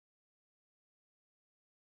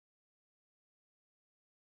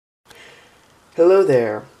Hello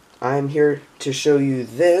there. I'm here to show you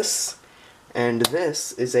this, and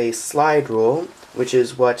this is a slide rule, which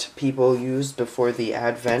is what people used before the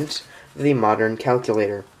advent of the modern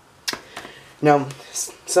calculator. Now,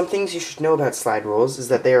 some things you should know about slide rules is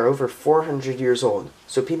that they are over 400 years old,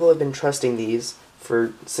 so people have been trusting these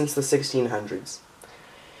since the 1600s.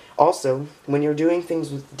 Also, when you're doing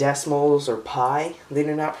things with decimals or pi, they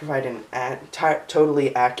do not provide an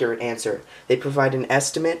totally accurate answer. They provide an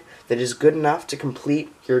estimate that is good enough to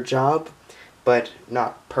complete your job, but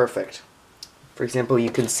not perfect. For example,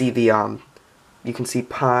 you can see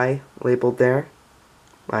pi labeled there.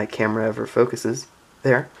 My camera ever focuses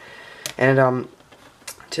there. And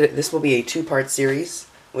this will be a two-part series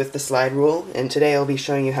with the slide rule, and today I'll be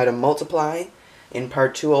showing you how to multiply. In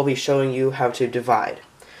part 2, I'll be showing you how to divide.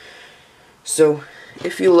 So,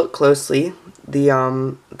 if you look closely,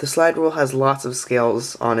 the slide rule has lots of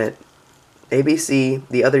scales on it. A, B, C,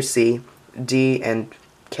 the other C, D, and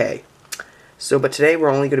K. So, but today we're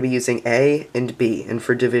only going to be using A and B, and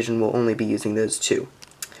for division we'll only be using those two.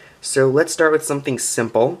 So let's start with something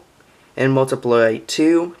simple and multiply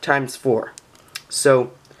 2 times 4.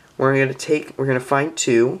 So we're going to find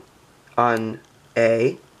 2 on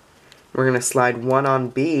A. We're going to slide 1 on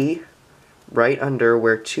B right under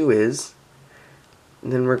where 2 is.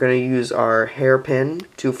 And then we're going to use our hairpin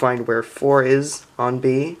to find where 4 is on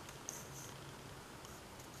B.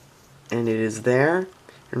 And it is there.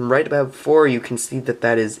 And right above 4 you can see that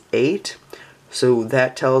that is 8. So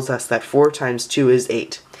that tells us that 4 times 2 is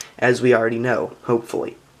 8, as we already know,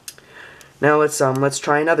 hopefully. Now let's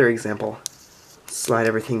try another example. Slide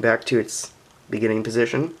everything back to its beginning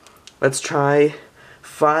position. Let's try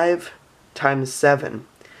 5 times 7.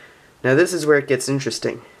 Now this is where it gets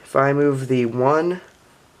interesting. If I move the 1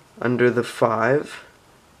 under the 5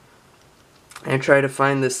 and try to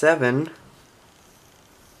find the 7,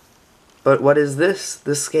 but what is this?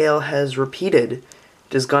 The scale has repeated.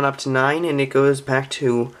 It has gone up to 9 and it goes back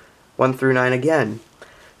to 1 through 9 again.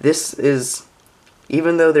 This is,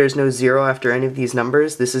 even though there's no 0 after any of these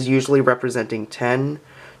numbers, this is usually representing 10,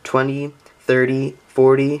 20, 30,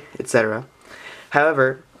 40, etc.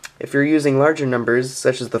 However, if you're using larger numbers,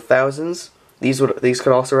 such as the thousands, these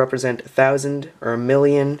could also represent 1,000 or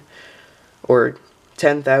 1,000,000 or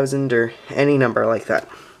 10,000 or any number like that.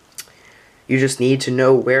 You just need to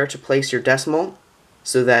know where to place your decimal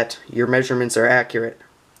so that your measurements are accurate.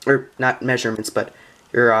 Or not measurements, but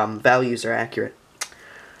your values are accurate.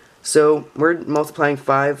 So we're multiplying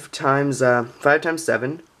 5 times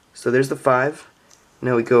 7. So there's the 5.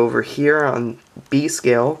 Now we go over here on B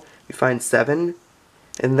scale. We find 7.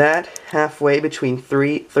 And that halfway between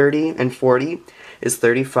 30 and 40 is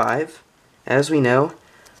 35. As we know,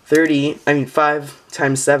 5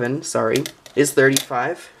 times 7, is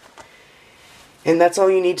 35. And that's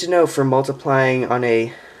all you need to know for multiplying on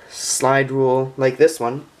a slide rule like this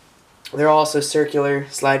one. There are also circular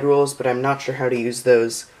slide rules, but I'm not sure how to use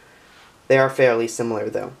those. They are fairly similar,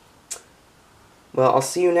 though. Well, I'll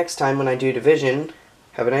see you next time when I do division.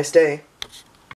 Have a nice day.